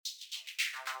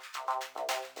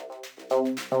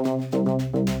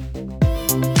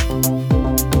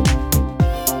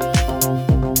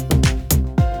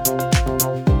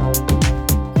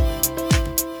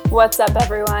What's up,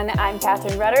 everyone? I'm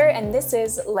Catherine Rudder, and this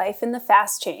is Life in the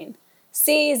Fast Chain,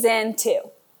 Season 2.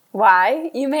 Why,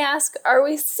 you may ask, are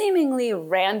we seemingly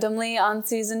randomly on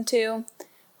Season 2?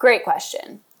 Great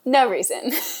question. No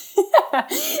reason.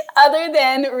 Other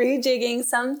than rejigging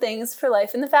some things for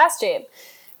life in the fast chain.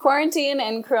 Quarantine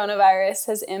and coronavirus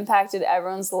has impacted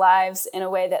everyone's lives in a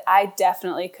way that I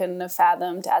definitely couldn't have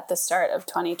fathomed at the start of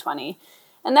 2020.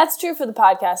 And that's true for the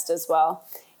podcast as well.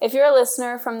 If you're a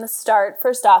listener from the start,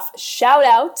 first off, shout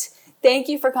out. Thank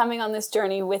you for coming on this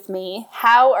journey with me.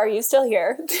 How are you still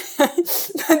here? But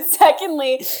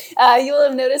secondly, you will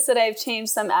have noticed that I've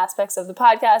changed some aspects of the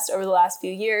podcast over the last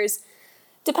few years,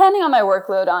 depending on my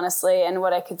workload, honestly, and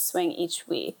what I could swing each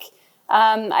week.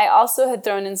 I also had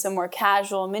thrown in some more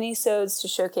casual mini-sodes to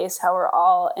showcase how we're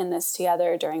all in this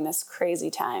together during this crazy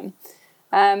time.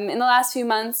 In the last few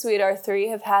months, we at R3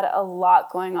 have had a lot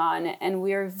going on, and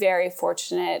we are very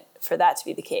fortunate for that to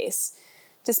be the case.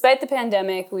 Despite the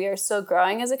pandemic, we are still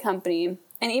growing as a company,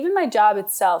 and even my job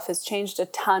itself has changed a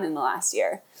ton in the last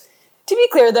year. To be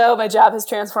clear, though, my job has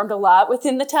transformed a lot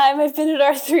within the time I've been at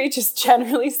R3, just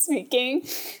generally speaking.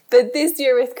 But this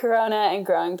year with Corona and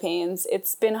growing pains,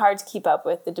 it's been hard to keep up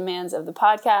with the demands of the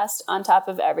podcast on top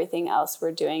of everything else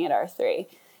we're doing at R3.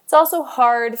 It's also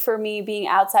hard for me being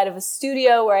outside of a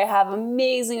studio where I have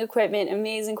amazing equipment,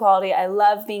 amazing quality. I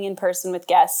love being in person with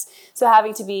guests. So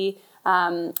having to be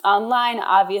online,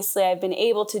 obviously I've been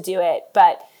able to do it,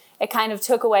 but it kind of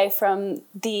took away from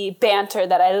the banter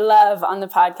that I love on the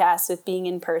podcast with being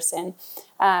in person.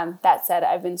 That said,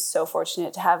 I've been so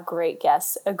fortunate to have great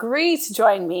guests agree to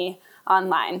join me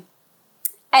online.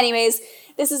 Anyways,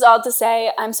 this is all to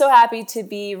say I'm so happy to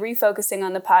be refocusing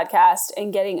on the podcast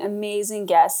and getting amazing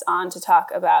guests on to talk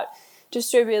about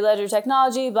distributed ledger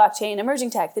technology, blockchain,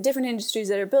 emerging tech, the different industries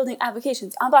that are building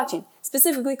applications on blockchain,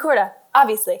 specifically Corda,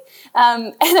 obviously.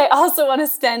 And I also want to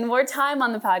spend more time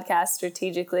on the podcast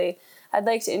strategically. I'd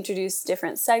like to introduce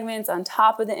different segments on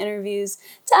top of the interviews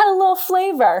to add a little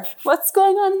flavor. What's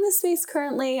going on in the space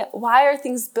currently? Why are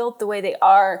things built the way they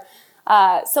are?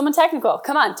 Someone technical,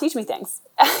 come on, teach me things.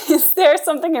 Is there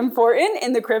something important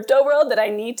in the crypto world that I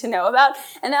need to know about?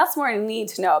 And that's more I need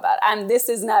to know about. This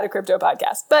is not a crypto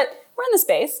podcast, but we're in the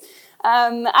space.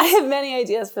 I have many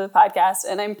ideas for the podcast,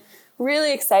 and I'm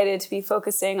really excited to be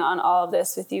focusing on all of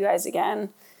this with you guys again.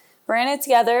 We're in it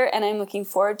together, and I'm looking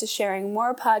forward to sharing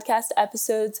more podcast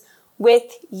episodes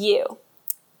with you.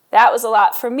 That was a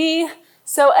lot for me,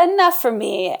 so enough for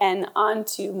me, and on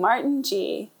to Martin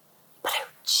G.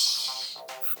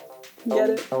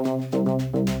 Get it?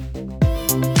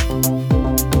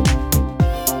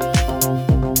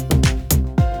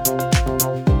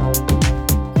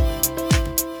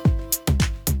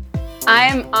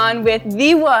 I'm on with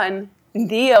the one,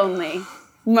 the only,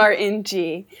 Martin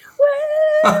G.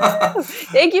 Woo!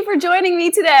 Thank you for joining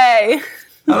me today.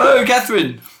 Hello,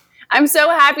 Catherine. I'm so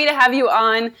happy to have you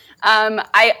on.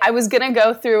 I was going to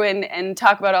go through and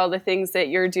talk about all the things that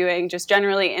you're doing just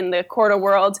generally in the Corda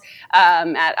world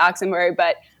at Oxenbury,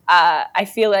 but I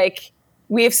feel like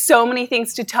we have so many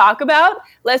things to talk about.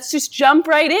 Let's just jump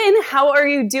right in. How are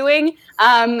you doing?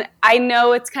 I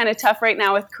know it's kind of tough right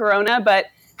now with Corona, but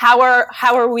how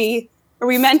are we? Are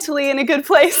we mentally in a good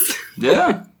place?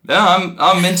 Yeah,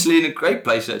 I'm mentally in a great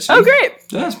place, actually. Oh, great.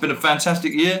 Yeah, it's been a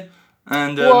fantastic year,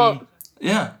 and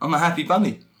yeah, I'm a happy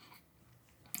bunny.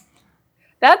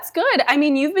 That's good. I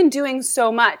mean, you've been doing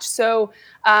so much. So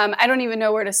I don't even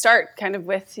know where to start kind of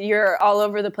with you're all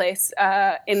over the place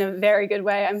in a very good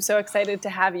way. I'm so excited to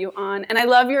have you on. And I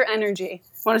love your energy. I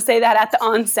want to say that at the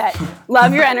onset.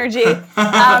 Love your energy.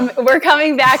 We're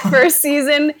coming back for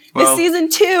season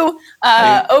 2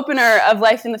 opener of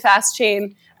Life in the Fast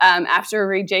Chain after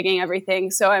rejigging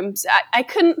everything. So I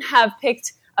couldn't have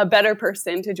picked a better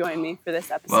person to join me for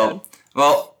this episode.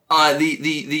 Well,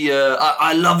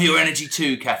 I love your energy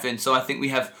too, Catherine. So I think we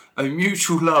have a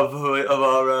mutual love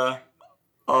of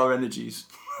our energies.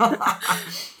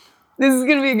 This is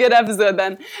going to be a good episode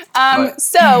then. Right.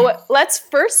 So let's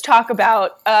first talk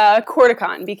about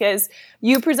CordaCon, because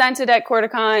you presented at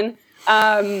CordaCon,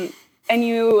 and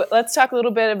let's talk a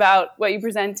little bit about what you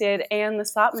presented and the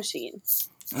slot machine.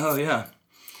 Oh yeah,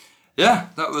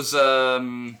 that was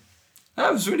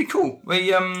really cool.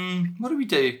 We what did we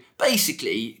do?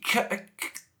 Basically,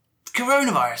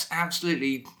 coronavirus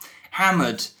absolutely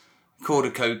hammered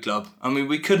Corda Code Club. I mean,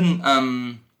 we couldn't.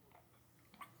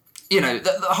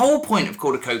 The whole point of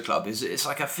Corda Code Club is it's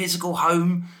like a physical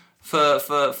home for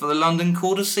the London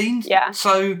Corda scene. Yeah.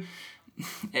 So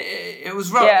it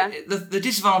was rough. Yeah. The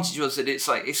disadvantage was that it's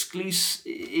like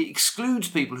it excludes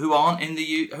people who aren't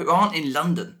in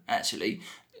London actually,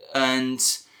 and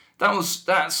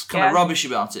that's kind of rubbish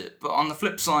about it. But on the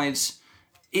flip side,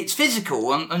 it's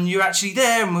physical, and you're actually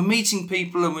there, and we're meeting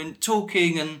people, and we're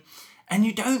talking, and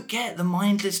you don't get the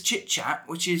mindless chit chat,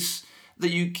 which is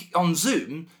that you on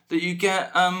Zoom that you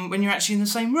get when you're actually in the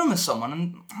same room as someone,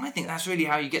 and I think that's really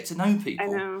how you get to know people. I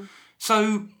know.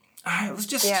 So it was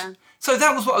just so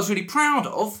that was what I was really proud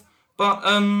of, but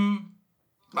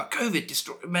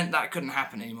COVID meant that couldn't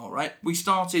happen anymore, right? We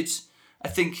started, I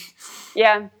think.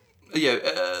 Yeah.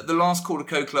 The last Quarter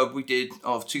Co Club we did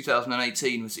of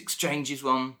 2018 was Exchanges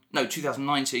one. No,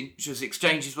 2019, which was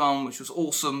Exchanges one, which was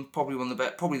awesome. Probably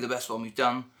the best one we've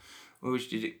done. Where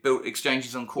we built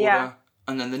Exchanges on Quarter. Yeah.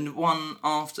 And then the one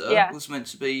after was meant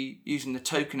to be using the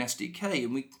Token SDK,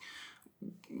 and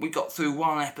we got through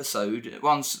one episode,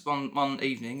 one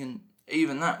evening, and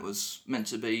even that was meant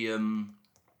to be,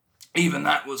 even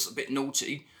that was a bit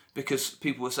naughty because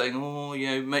people were saying,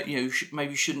 maybe you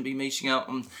shouldn't be meeting up,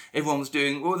 and everyone was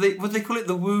doing what they call it,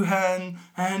 the Wuhan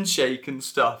handshake and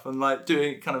stuff, and like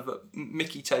doing kind of a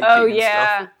Mickey taking. Oh and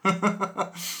yeah.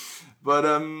 Stuff. But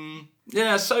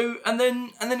so and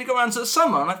then it got around to the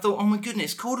summer, and I thought, oh my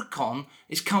goodness, QuarterCon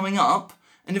is coming up,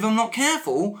 and if I'm not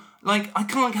careful, like I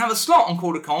can't have a slot on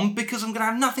QuarterCon because I'm gonna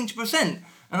have nothing to present,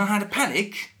 and I had a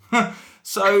panic.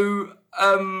 So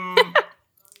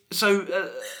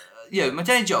my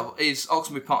day job is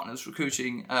Oxenbury Partners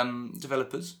recruiting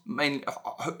developers, mainly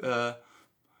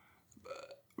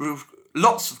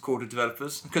lots of Quarter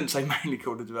developers. I couldn't say mainly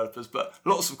Quarter developers, but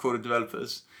lots of Quarter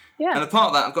developers. Yeah. And a part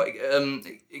of that, I've got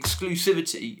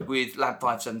exclusivity with Lab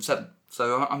 577.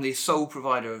 So I'm the sole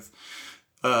provider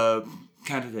of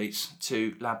candidates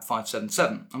to Lab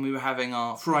 577. And we were having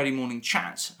our Friday morning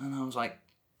chat, and I was like,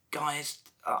 guys,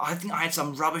 I think I had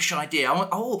some rubbish idea. I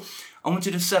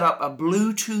wanted to set up a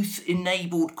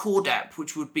Bluetooth-enabled Cord app,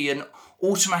 which would be an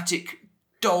automatic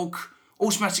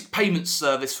payment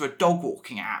service for a dog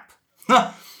walking app.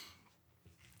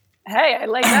 Hey, I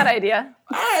like that idea.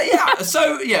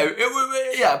 So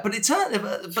but it turned.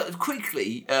 But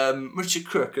quickly, Richard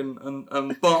Crook and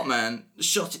Bartman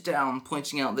shot it down,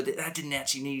 pointing out that that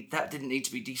didn't need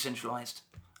to be decentralized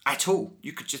at all.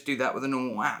 You could just do that with a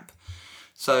normal app.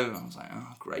 So I was like,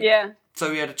 oh great. Yeah.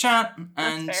 So we had a chat,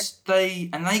 and they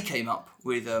came up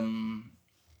with a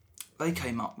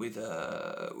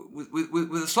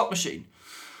slot machine.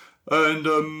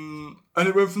 And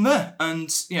it went from there, and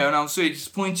I was really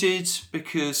disappointed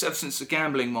because ever since the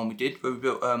gambling one we did, where we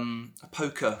built a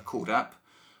poker called app,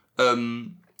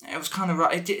 it was kind of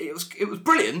right. It was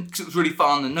brilliant because it was really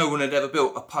fun, and no one had ever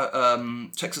built a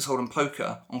Texas Hold'em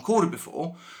poker on Quarter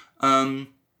before. But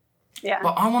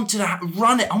I wanted to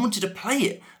run it. I wanted to play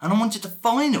it, and I wanted the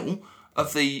final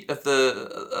of the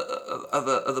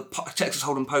Texas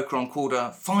Hold'em poker on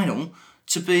Quarter final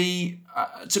to be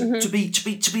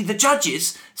the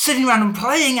judges sitting around and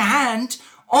playing a hand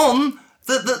on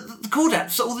the Cord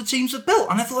apps that all the teams have built.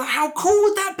 And I thought, how cool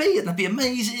would that be? And that'd be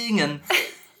amazing. And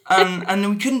then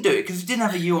we couldn't do it because we didn't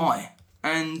have a UI.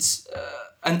 And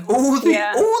all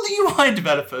the UI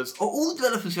developers, or all the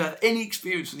developers who have any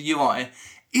experience with the UI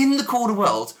in the Quarter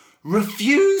world,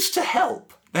 refuse to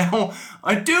help. Now,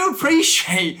 I do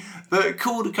appreciate that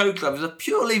Quarter Co Club is a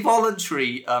purely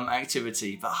voluntary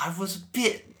activity, but I was a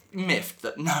bit miffed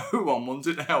that no one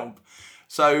wanted to help.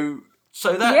 So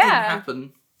that didn't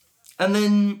happen. And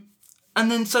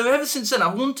then so ever since then,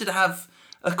 I wanted to have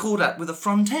a Cord app with a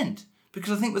front end,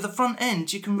 because I think with a front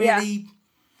end you can really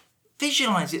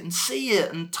visualize it and see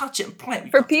it and touch it and play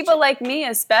it. For people like me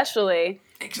especially.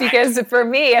 Exactly. Because for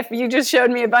me, if you just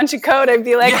showed me a bunch of code, I'd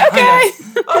be like, okay.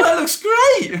 Oh, that looks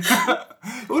great.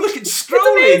 Oh, look, it's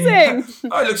scrolling. It's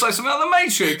amazing. Oh, it looks like something out of the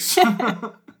Matrix.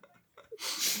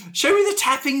 Show me the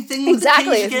tapping thing with the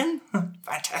keys again.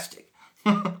 Fantastic.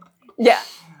 Yeah,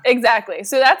 exactly.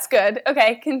 So that's good.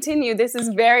 Okay, continue. This is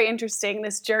very interesting,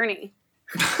 this journey.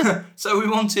 So I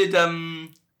wanted a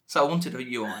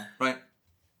UI, right?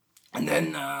 And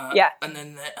then and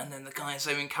then the guys,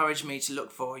 they encouraged me to look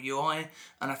for a UI,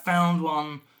 and I found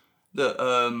one that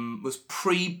was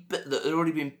that had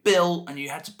already been built, and you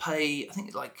had to pay, I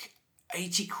think, like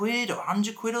 80 quid or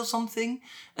 100 quid or something,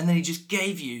 and then he just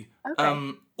gave you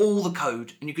all the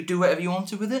code, and you could do whatever you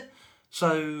wanted with it.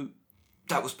 So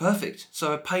that was perfect.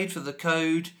 So I paid for the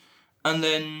code, and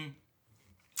then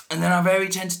I very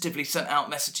tentatively sent out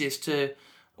messages to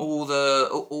all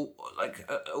the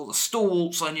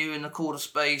stalls I knew in the Quarter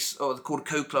space, or the Quarter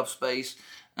Co Club space,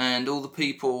 and all the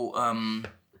people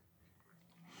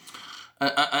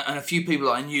and a few people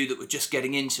I knew that were just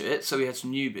getting into it. So we had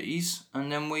some newbies,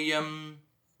 and then we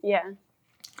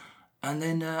And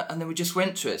then we just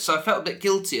went to it. So I felt a bit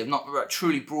guilty of not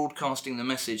truly broadcasting the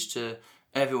message to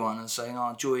everyone and saying,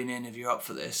 join in if you're up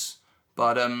for this.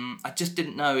 But I just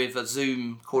didn't know if a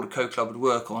Zoom Quarter Code Club would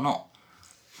work or not.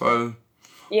 So...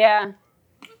 Yeah.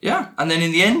 Yeah. And then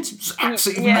in the end, it was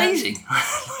absolutely amazing.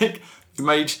 Like, they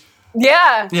made...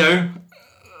 Yeah. You know,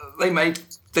 they made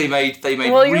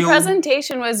Well, your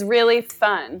presentation was really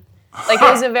fun. Like,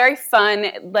 it was a very fun,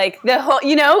 like, the whole,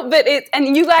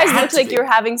 and you guys looked like you were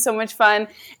having so much fun,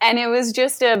 and it was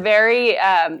just a very,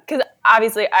 because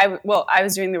obviously I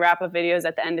was doing the wrap-up videos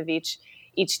at the end of each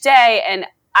day, and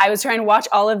I was trying to watch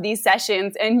all of these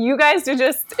sessions, and you guys it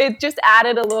just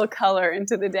added a little color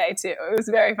into the day, too. It was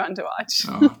very fun to watch.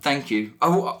 Oh, thank you.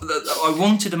 I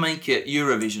wanted to make it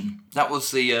Eurovision. That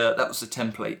was the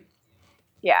template.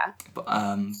 Yeah. But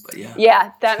yeah.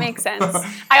 Yeah, that makes sense.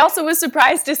 I also was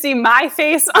surprised to see my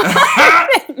face on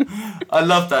I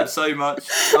love that so much.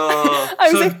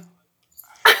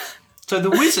 So the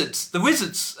Wizards, there were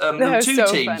two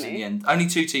teams funny. In the end. Only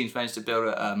two teams managed to build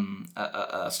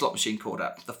a slot machine called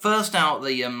app. The first out of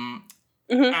the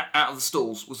out of the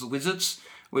stalls was the Wizards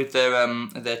with their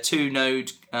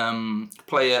 2-node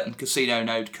player and casino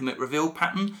node commit reveal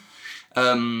pattern.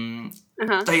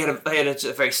 They had a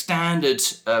very standard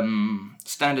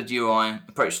UI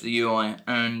approach to the UI,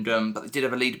 and but they did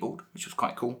have a leaderboard, which was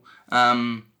quite cool.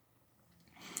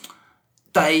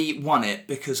 They won it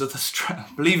because of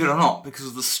believe it or not, because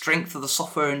of the strength of the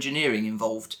software engineering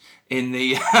involved in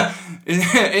the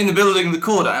in the building of the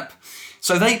Chord app.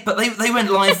 So they went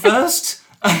live first,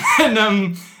 and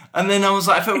then I was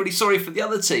like, I felt really sorry for the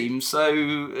other team. So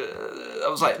I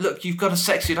was like, look, you've got to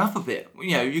sex it up a bit.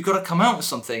 You've got to come out with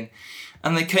something.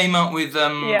 And they came out with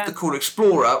the Chord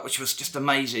Explorer, which was just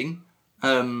amazing.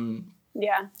 And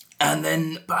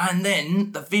then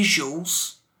the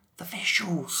visuals,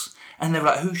 and they were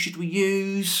like, who should we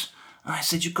use? And I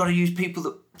said, you've got to use people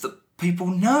that people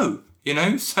know,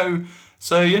 So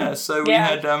we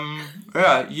had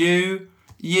you,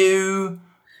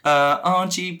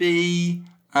 RGB,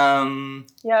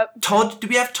 Todd. Did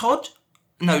we have Todd?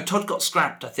 No, Todd got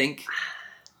scrapped, I think.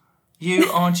 You,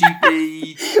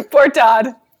 RGB. Poor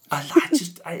Todd.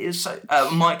 It was so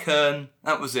Mike Hearn.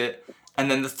 That was it. And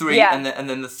then the three, and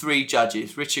then the three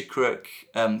judges: Richard Crook,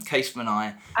 Case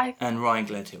Manai, and Ryan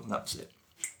Gledhill. That was it.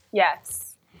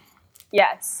 Yes.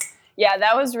 Yeah,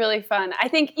 that was really fun. I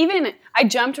think I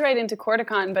jumped right into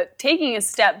Chordicon, but taking a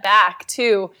step back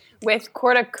too with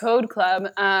Quarter Code Club,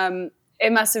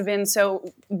 it must have been so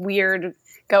weird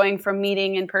going from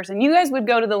meeting in person. You guys would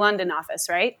go to the London office,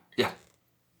 right? Yeah.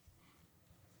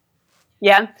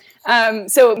 Yeah.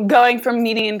 So going from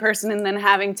meeting in person and then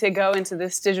having to go into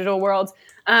this digital world.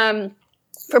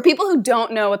 For people who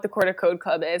don't know what the Quarter Code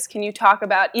Club is, can you talk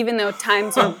about, even though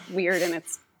times are weird and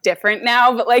it's different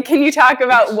now, but can you talk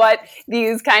about what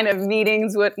these kind of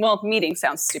meetings meeting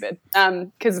sounds stupid,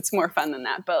 because it's more fun than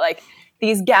that, but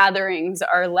these gatherings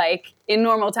are like in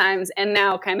normal times, and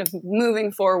now kind of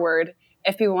moving forward,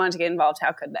 if people wanted to get involved,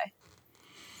 how could they?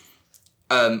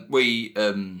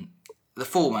 The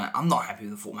format, I'm not happy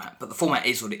with the format, but the format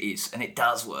is what it is, and it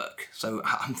does work. So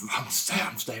I'm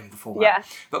staying with the format. Yeah.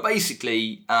 But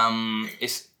basically,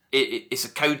 it's a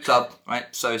code club, right?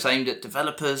 So it's aimed at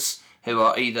developers who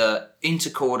are either into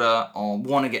Corda or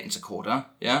want to get into Corda.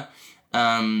 Yeah.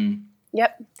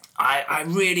 Yep. I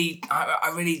really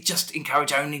just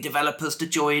encourage only developers to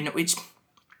join. Which,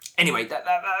 anyway,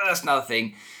 that's another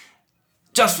thing.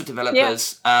 Just for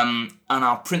developers, and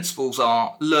our principles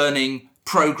are learning,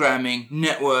 programming,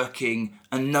 networking,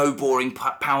 and no boring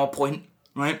PowerPoint,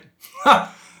 right?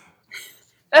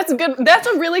 That's good. That's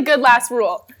a really good last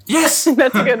rule. Yes.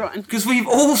 That's a good one. Because we've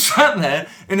all sat there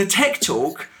in a tech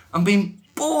talk and been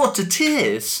bored to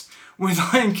tears with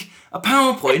a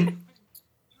PowerPoint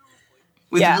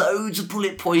with loads of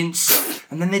bullet points,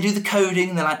 and then they do the coding,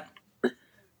 and they're like,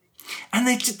 and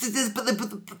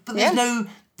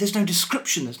there's no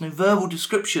description, there's no verbal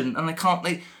description, and they can't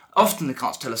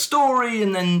tell a story.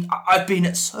 And then I've been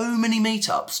at so many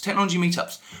technology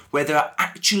meetups, where there are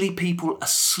actually people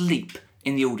asleep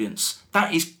in the audience.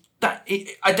 I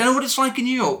don't know what it's like in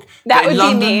New York. That would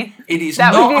London, be me. It is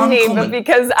that not would be uncommon. me, but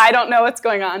because I don't know what's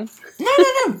going on.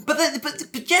 No. But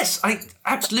yes,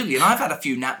 absolutely, and I've had a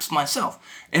few naps myself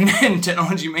in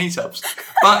technology meetups.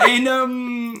 But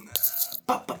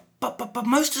but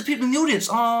most of the people in the audience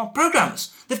are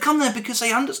programmers. They've come there because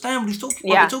they understand what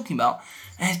they're talking about,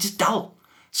 and it's just dull.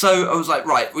 So I was like,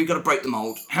 right, we've got to break the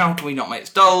mold. How can we not make this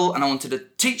dull? And I wanted to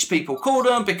teach people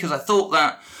Corda because I thought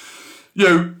that,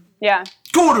 Yeah.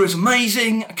 Corda is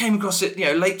amazing. I came across it,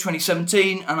 late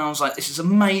 2017, and I was like, this is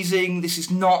amazing. This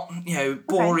is not,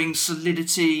 boring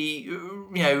Solidity,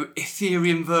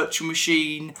 Ethereum virtual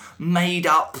machine, made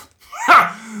up.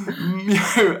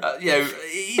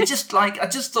 It just like, I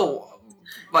just thought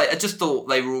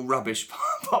they were all rubbish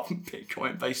apart from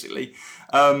Bitcoin, basically.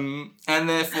 And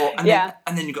therefore, and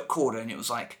then you got Corda, and it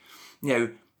was like,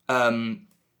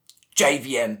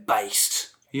 JVM based.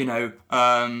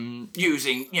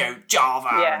 Using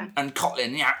Java and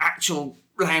Kotlin, actual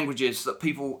languages that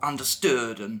people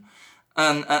understood, and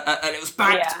it was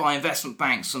backed by investment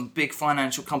banks and big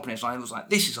financial companies. I was like,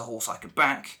 this is a horse I could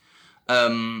back.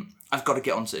 I've got to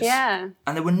get onto this. Yeah.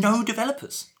 And there were no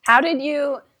developers. How did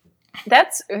you?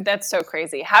 That's so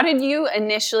crazy. How did you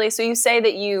initially? So you say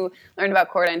that you learned about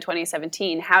Corda in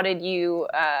 2017. How did you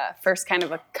first kind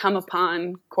of come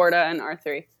upon Corda and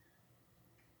R3?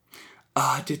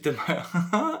 I did the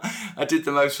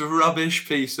most rubbish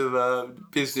piece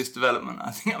of business development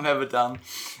I think I've ever done.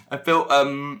 I built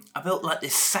like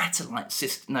this satellite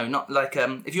system. No, not like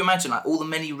if you imagine like all the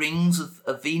many rings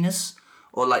of Venus,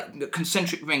 or like the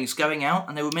concentric rings going out,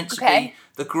 and they were meant to be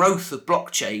the growth of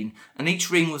blockchain. And each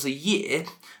ring was a year,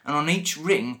 and on each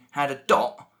ring had a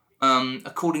dot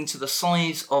according to the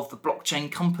size of the blockchain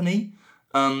company.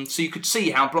 So you could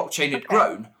see how blockchain had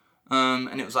grown,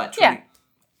 and it was like 20.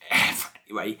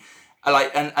 Anyway,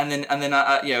 and then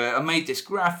I made this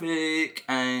graphic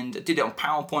and I did it on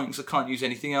PowerPoint because I can't use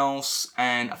anything else,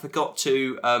 and I forgot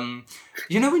to when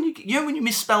you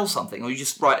misspell something or you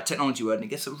just write a technology word and it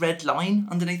gets a red line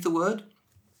underneath the word.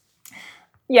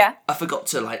 Yeah. I forgot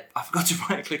to right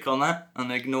click on that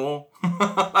and ignore.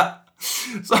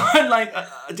 So I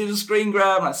did a screen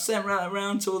grab and I sent that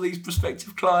around to all these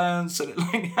prospective clients, and it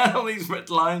had all these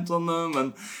red lines on them,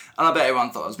 and I bet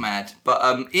everyone thought I was mad.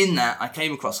 But in that I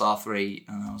came across R3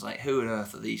 and I was like, who on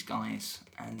earth are these guys?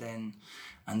 And then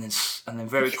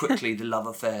very quickly the love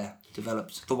affair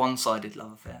developed. The one-sided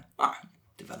love affair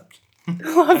developed.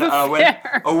 I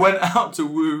went out to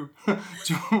woo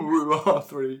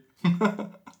R3.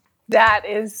 That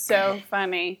is so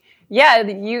funny. Yeah,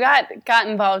 you got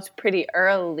involved pretty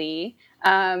early.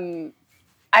 I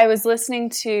was listening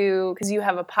to, because you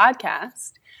have a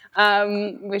podcast,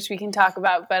 which we can talk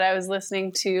about, but I was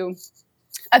listening to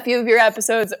a few of your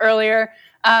episodes earlier,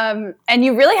 and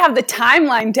you really have the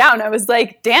timeline down. I was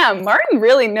like, damn, Martin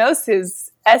really knows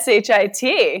his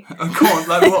SHIT. Go on,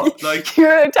 like what? Like you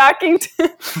were talking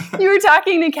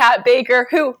to Kat Baker,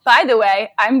 who, by the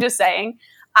way, I'm just saying,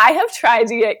 I have tried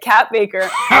to get Kat Baker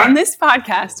on this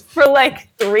podcast for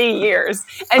 3 years,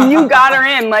 and you got her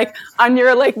in on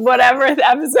your whatever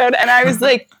episode, and I was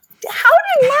like, how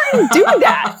did Martin do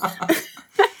that?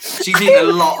 She's eaten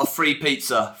a lot of free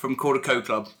pizza from Corda Co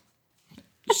Club.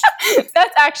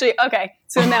 That's actually okay.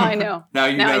 So now I know. Now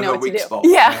you know her weak spot.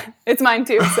 Yeah, it's mine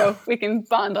too. So we can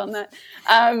bond on that.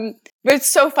 But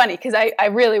it's so funny because I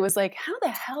really was like, how the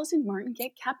hell did Martin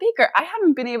get Kat Baker? I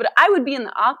haven't been able to. I would be in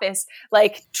the office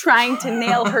trying to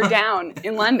nail her down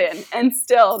in London, and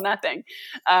still nothing.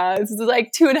 This is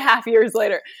 2.5 years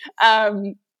later.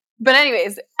 But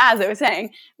anyways, as I was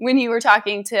saying, when you were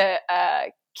talking to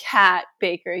Kat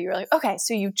Baker, you were like, okay,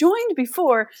 so you joined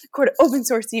before Corda Open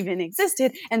Source even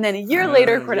existed, and then a year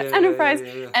later Corda Enterprise.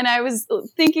 Yeah. And I was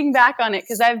thinking back on it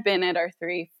because I've been at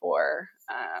R3 for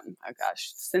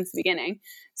since the beginning.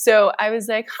 So I was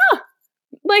like,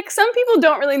 some people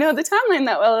don't really know the timeline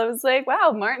that well. I was like,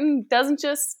 wow, Martin doesn't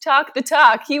just talk the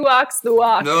talk, he walks the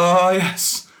walk. Oh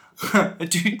yes. I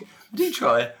do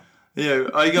try.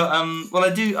 I got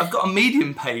I've got a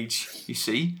Medium page, you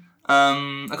see.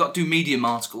 I got to do Medium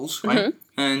articles, right?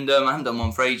 Mm-hmm. And I haven't done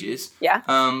one for ages. Yeah.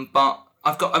 But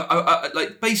I've got I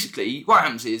basically what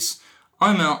happens is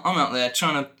I'm out there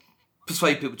trying to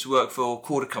persuade people to work for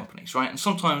Corda companies, right? And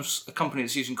sometimes a company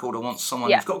that's using Corda wants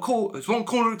someone who's got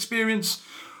Corda experience,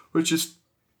 which is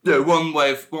one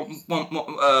way of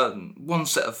one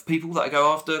set of people that I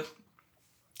go after,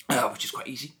 which is quite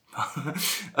easy.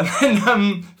 And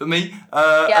then for me,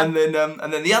 and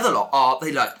then the other lot are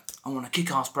I want a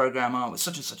kick-ass programmer with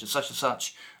such and such and such and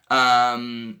such, but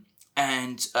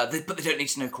they don't need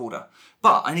to know Corda.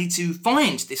 But I need to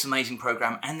find this amazing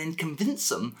program and then convince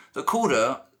them that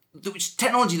Corda, which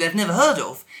technology they've never heard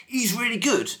of, is really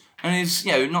good and is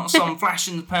not some flash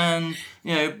in the pan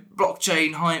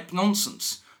blockchain hype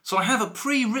nonsense. So I have a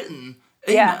pre-written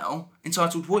email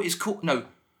entitled "What is Corda?"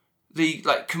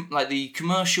 the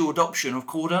commercial adoption of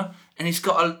Corda, and it's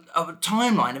got a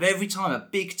timeline of every time a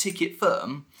big ticket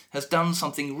firm has done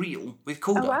something real with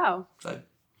Corda. Oh, wow. So,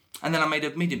 and then I made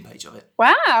a Medium page of it.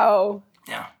 Wow.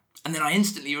 Yeah. And then I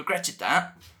instantly regretted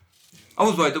that I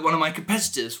was worried that one of my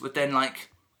competitors would then like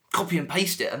copy and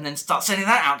paste it and then start sending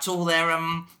that out to all their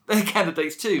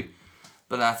candidates too.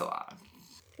 But then I thought,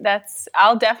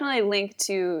 I'll definitely link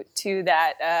to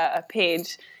that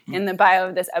page in the bio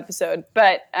of this episode.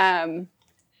 But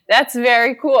that's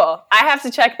very cool. I have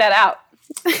to check that out.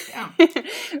 yeah.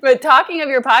 But talking of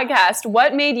your podcast,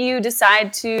 what made you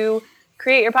decide to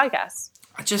create your podcast?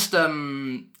 I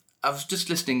was just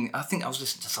listening. I think I was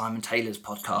listening to Simon Taylor's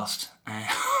podcast,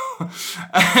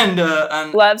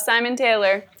 and Love Simon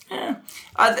Taylor. Yeah,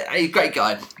 a great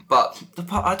guy. But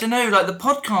I don't know, like the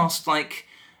podcast, like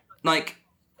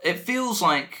it feels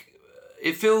like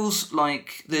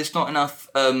there's not enough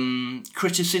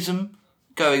criticism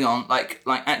going on, like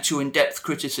actual in-depth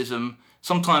criticism.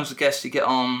 Sometimes the guests you get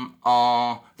on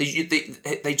are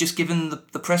they just given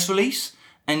the press release,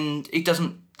 and he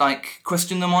doesn't like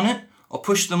question them on it or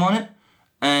push them on it.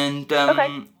 And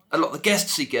a lot of the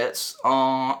guests he gets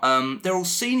are they're all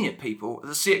senior people at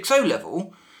the CXO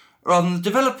level rather than the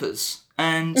developers.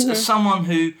 And as someone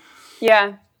who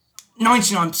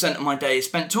 99% of my day is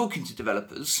spent talking to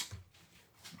developers,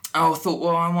 I thought,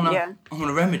 well, I want to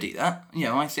remedy that.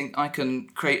 I think I can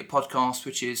create a podcast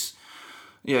which is,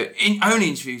 only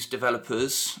interviews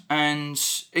developers, and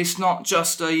it's not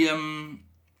just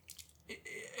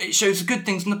it shows the good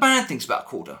things and the bad things about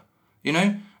Corda,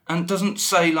 and doesn't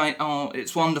say like, oh,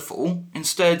 it's wonderful.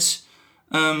 Instead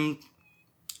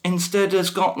has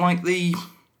got like the.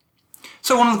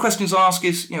 So one of the questions I ask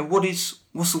is,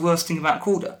 what's the worst thing about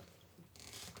Corda?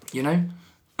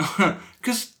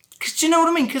 Because do you know what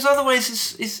I mean? Because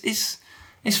otherwise it's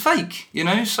fake,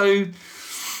 So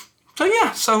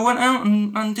I went out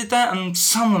and did that, and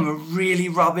some of them are really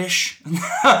rubbish,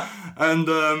 and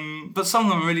but some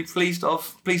of them I'm really pleased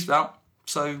about.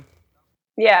 So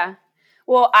yeah,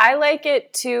 well, I like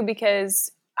it too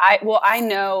because I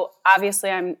know obviously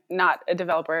I'm not a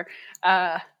developer.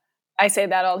 I say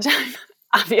that all the time,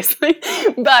 obviously,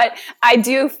 but I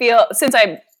do feel, since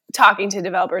I'm talking to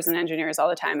developers and engineers all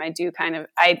the time, I do kind of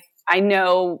I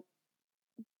know.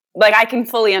 Like, I can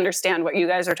fully understand what you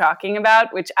guys are talking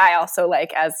about, which I also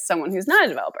like as someone who's not a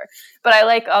developer. But I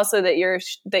like also that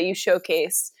you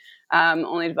showcase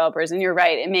only developers, and you're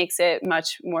right, it makes it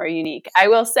much more unique. I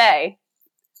will say,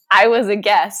 I was a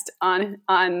guest on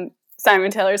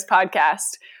Simon Taylor's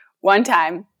podcast one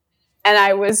time, and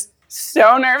I was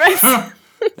so nervous.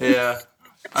 Yeah,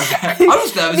 I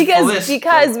was nervous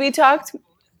because we talked.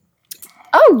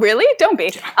 Oh, really? Don't be.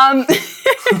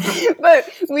 But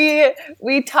we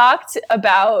talked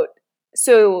about,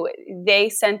 so they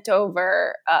sent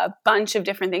over a bunch of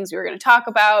different things we were going to talk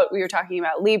about. We were talking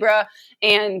about Libra,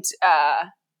 and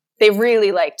they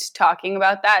really liked talking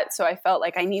about that. So I felt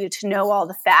like I needed to know all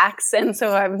the facts. And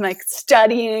so I'm like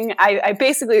studying. I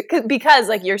basically, because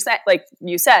like you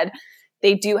said,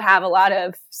 they do have a lot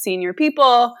of senior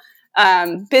people,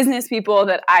 business people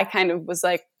that I kind of was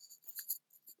like,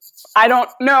 I don't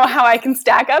know how I can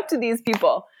stack up to these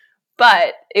people,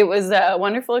 but it was a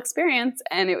wonderful experience,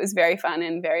 and it was very fun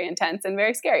and very intense and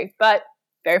very scary, but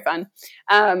very fun.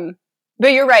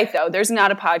 But you're right, though. There's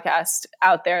not a podcast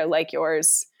out there like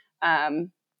yours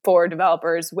for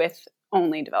developers with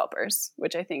only developers,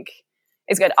 which I think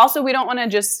is good. Also, we don't want to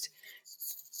just,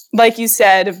 like you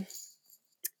said,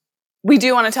 we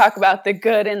do want to talk about the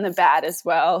good and the bad as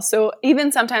well. So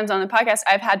even sometimes on the podcast,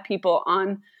 I've had people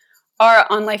on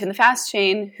Life in the Fast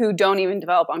Chain who don't even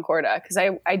develop on Corda, because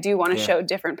I do want to show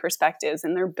different perspectives,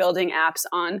 and they're building apps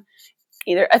on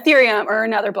either Ethereum or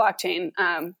another blockchain,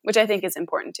 which I think is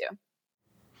important too.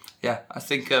 Yeah, I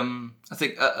think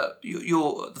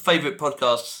your the favourite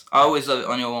podcasts I always love it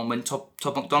on your one when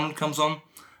Todd McDonald comes on,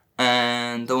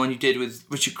 and the one you did with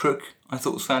Richard Crook I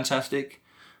thought was fantastic,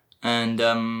 and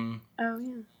and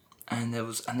there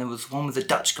was one with the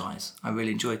Dutch guys. I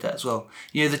really enjoyed that as well.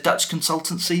 The Dutch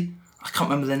consultancy. I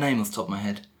can't remember their name off the top of my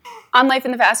head. On Life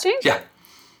in the Fast Chain? Yeah.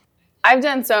 I've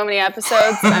done so many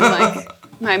episodes. I'm like,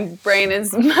 my brain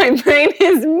is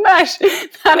mush.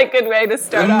 Not a good way to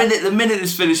start. The minute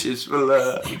this finishes, we'll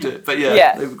do it. But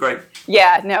yeah, they were great.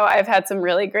 Yeah, no, I've had some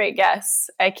really great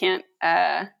guests. I can't.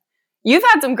 You've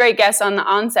had some great guests on the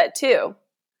onset too.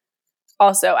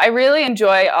 Also, I really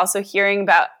enjoy also hearing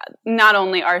about not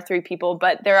only our three people,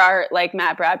 but there are like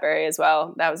Matt Bradbury as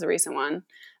well. That was a recent one.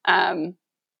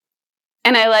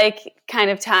 And I like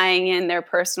kind of tying in their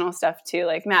personal stuff too.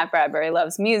 Like Matt Bradbury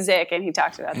loves music, and he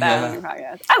talked about that on your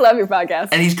podcast. I love your podcast.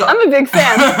 And I'm a big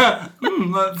fan.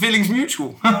 Feelings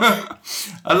mutual. I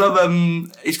love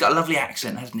he's got a lovely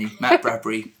accent, hasn't he? Matt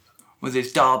Bradbury with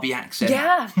his Derby accent.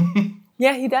 Yeah.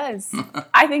 Yeah, he does.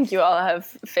 I think you all have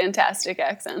fantastic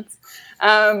accents.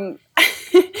 But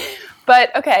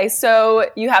But okay,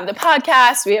 so you have the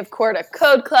podcast, we have Corda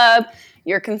Code Club,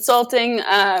 you're consulting,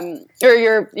 or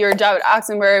your job at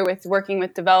Oxenbury with working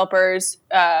with developers.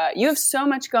 You have so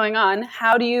much going on.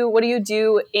 What do you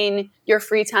do in your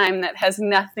free time that has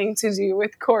nothing to do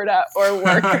with Corda or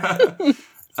work?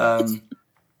 I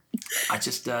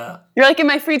just... You're like, in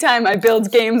my free time, I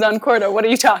build games on Corda. What are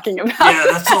you talking about? Yeah,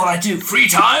 that's all I do. Free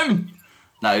time?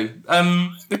 No.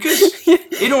 Because,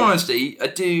 in all honesty, I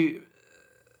do...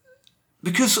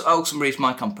 Because Oxenbury is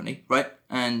my company, right?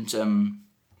 And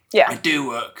I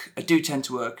do tend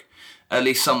to work at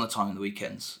least some of the time on the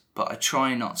weekends. But I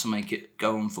try not to make it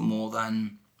go on for more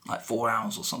than like 4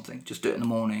 hours or something. Just do it in the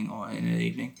morning or in the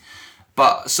evening.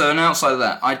 But, and outside of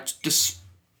that,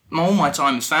 all my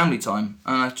time is family time,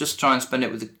 and I just try and spend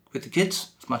it with the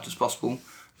kids as much as possible.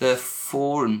 They're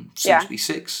 4 and soon to be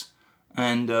 6,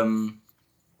 and and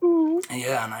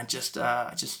I just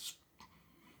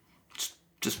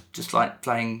like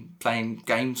playing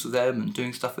games with them and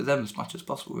doing stuff with them as much as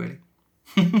possible, really.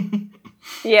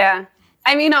 Yeah,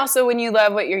 I mean, also when you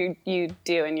love what you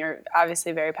do, and you're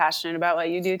obviously very passionate about what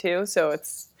you do too, so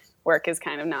work is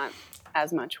kind of not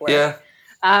as much work. Yeah,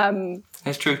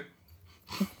 that's true.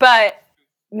 But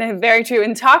very true.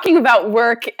 In talking about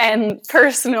work and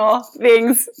personal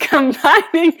things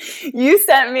combining, you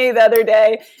sent me the other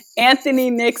day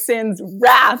Anthony Nixon's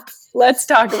rap. Let's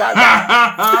talk about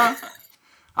that.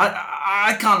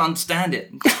 I can't understand it.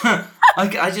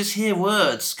 I just hear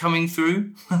words coming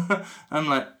through. I'm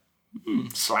like,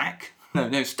 slack.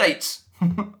 No, states.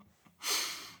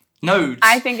 Nodes.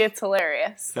 I think it's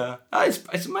hilarious. Yeah,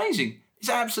 it's amazing. It's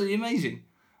absolutely amazing.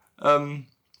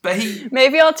 But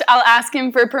maybe I'll ask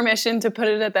him for permission to put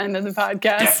it at the end of the podcast.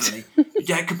 Definitely,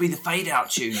 that could be the fade out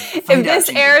tune. If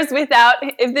this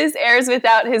airs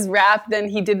without his rap, then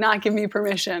he did not give me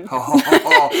permission.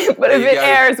 But if it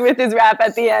airs with his rap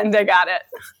at the end, I got it.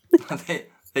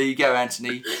 There you go,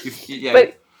 Anthony.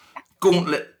 But,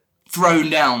 gauntlet thrown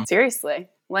down. Seriously,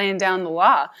 laying down the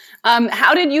law.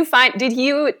 How did you find? Did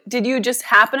you just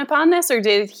happen upon this, or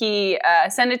did he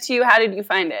send it to you? How did you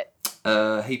find it?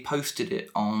 He posted it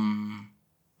on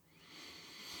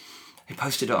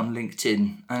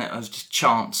LinkedIn, and it was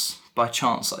just by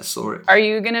chance I saw it. Are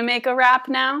you gonna make a rap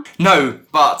now? No,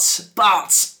 but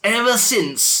ever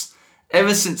since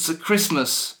the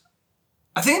Christmas,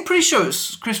 I'm pretty sure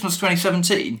it's Christmas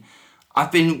 2017,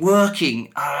 I've been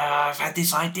working, I've had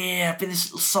this idea,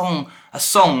 this little a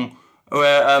song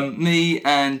where me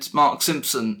and Mark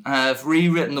Simpson have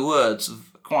rewritten the words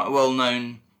of quite a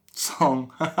well-known song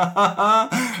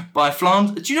by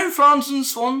Flanders. Do you know Flanders and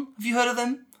Swan? Have you heard of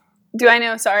them? Do I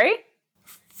know? Sorry?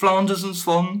 Flanders and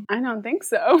Swan? I don't think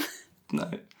so.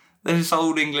 No. They're this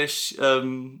old English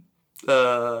duo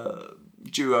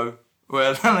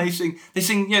where they sing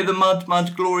the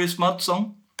Mud, Glorious Mud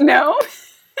song. No.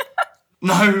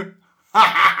 No.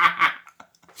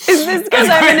 Is this because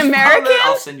I'm an American?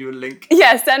 I'll send you a link.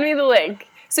 Yeah, send me the link.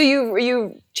 So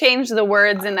you changed the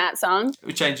words in that song?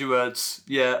 We changed the words,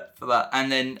 yeah, for that.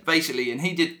 And then basically, and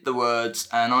he did the words,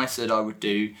 and I said I would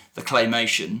do the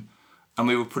claymation, and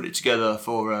we would put it together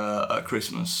for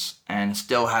Christmas, and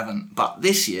still haven't. But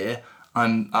this year,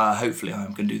 hopefully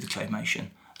I'm going to do the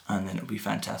claymation, and then it'll be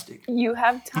fantastic. You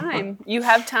have time. You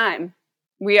have time.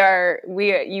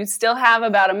 You still have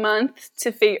about a month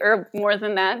or more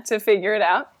than that to figure it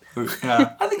out.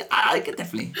 Yeah, I think I could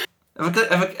definitely.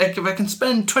 If I can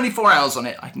spend 24 hours on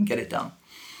it, I can get it done.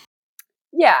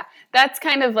 Yeah, that's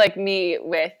kind of like me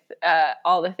with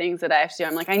all the things that I have to do.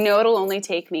 I'm like, I know it'll only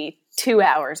take me 2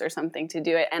 hours or something to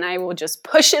do it, and I will just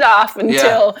push it off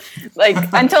until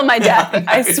my death,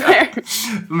 I swear.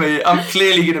 For me, I'm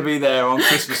clearly going to be there on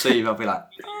Christmas Eve. I'll be like,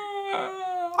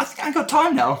 I think I got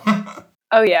time now.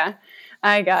 Oh, yeah,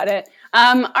 I got it.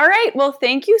 All right, well,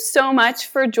 thank you so much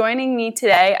for joining me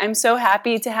today. I'm so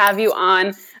happy to have you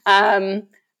on. I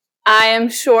am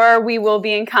sure we will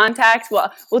be in contact.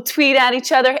 We'll tweet at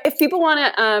each other. If people want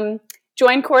to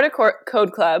join Corda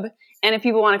Code Club, and if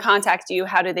people want to contact you,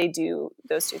 how do they do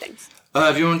those two things?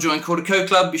 If you want to join Corda Code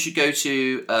Club, you should go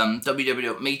to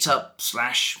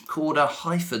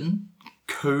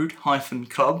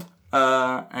www.meetup/Corda-Code-Club.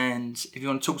 And if you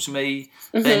want to talk to me,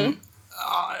 then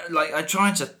I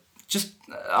try to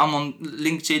I'm on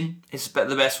LinkedIn. It's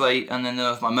the best way, and then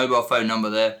there's my mobile phone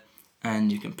number there.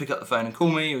 And you can pick up the phone and call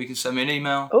me, or you can send me an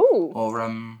email. Ooh. Or,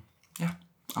 I'm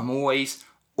always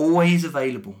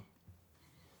available.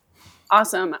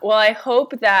 Awesome. Well, I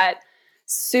hope that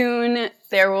soon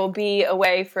there will be a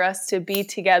way for us to be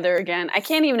together again. I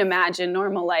can't even imagine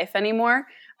normal life anymore.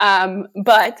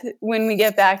 But when we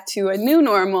get back to a new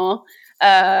normal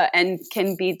and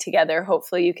can be together,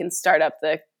 hopefully you can start up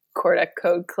the Corda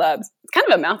Code Clubs. It's kind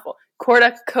of a mouthful.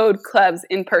 Corda Code Clubs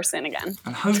in person again.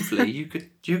 And hopefully you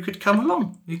could come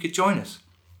along. You could join us.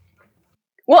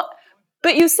 Well,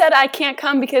 but you said I can't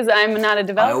come because I'm not a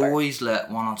developer. I always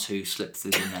let one or two slip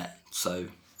through the net. So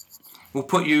we'll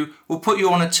put you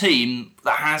on a team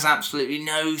that has absolutely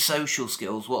no social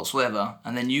skills whatsoever,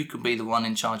 and then you can be the one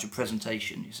in charge of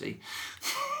presentation, you see.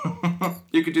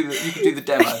 you could do the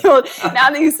demo. Well,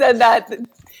 now that you said that,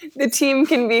 the team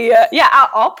can be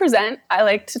I'll present. I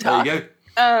like to talk. There you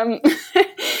go.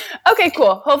 Okay,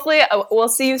 cool. Hopefully we'll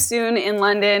see you soon in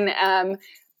London.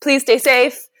 Please stay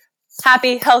safe,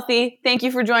 happy, healthy. Thank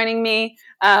you for joining me.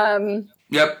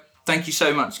 Yep. Thank you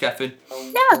so much, Catherine.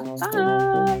 Yeah.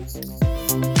 Bye.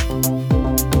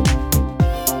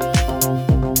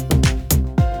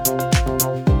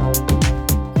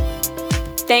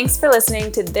 Thanks for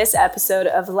listening to this episode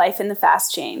of Life in the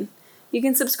Fast Chain. You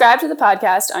can subscribe to the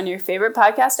podcast on your favorite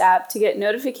podcast app to get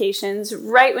notifications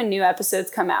right when new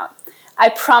episodes come out. I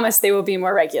promise they will be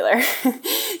more regular.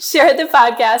 Share the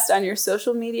podcast on your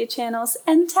social media channels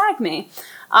and tag me.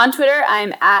 On Twitter,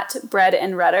 I'm at Bread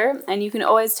and Rudder, and you can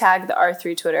always tag the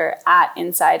R3 Twitter at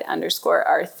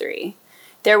inside_R3.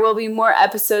 There will be more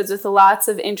episodes with lots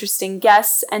of interesting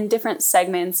guests and different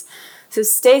segments, so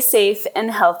stay safe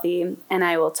and healthy, and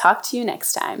I will talk to you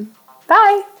next time.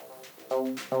 Bye!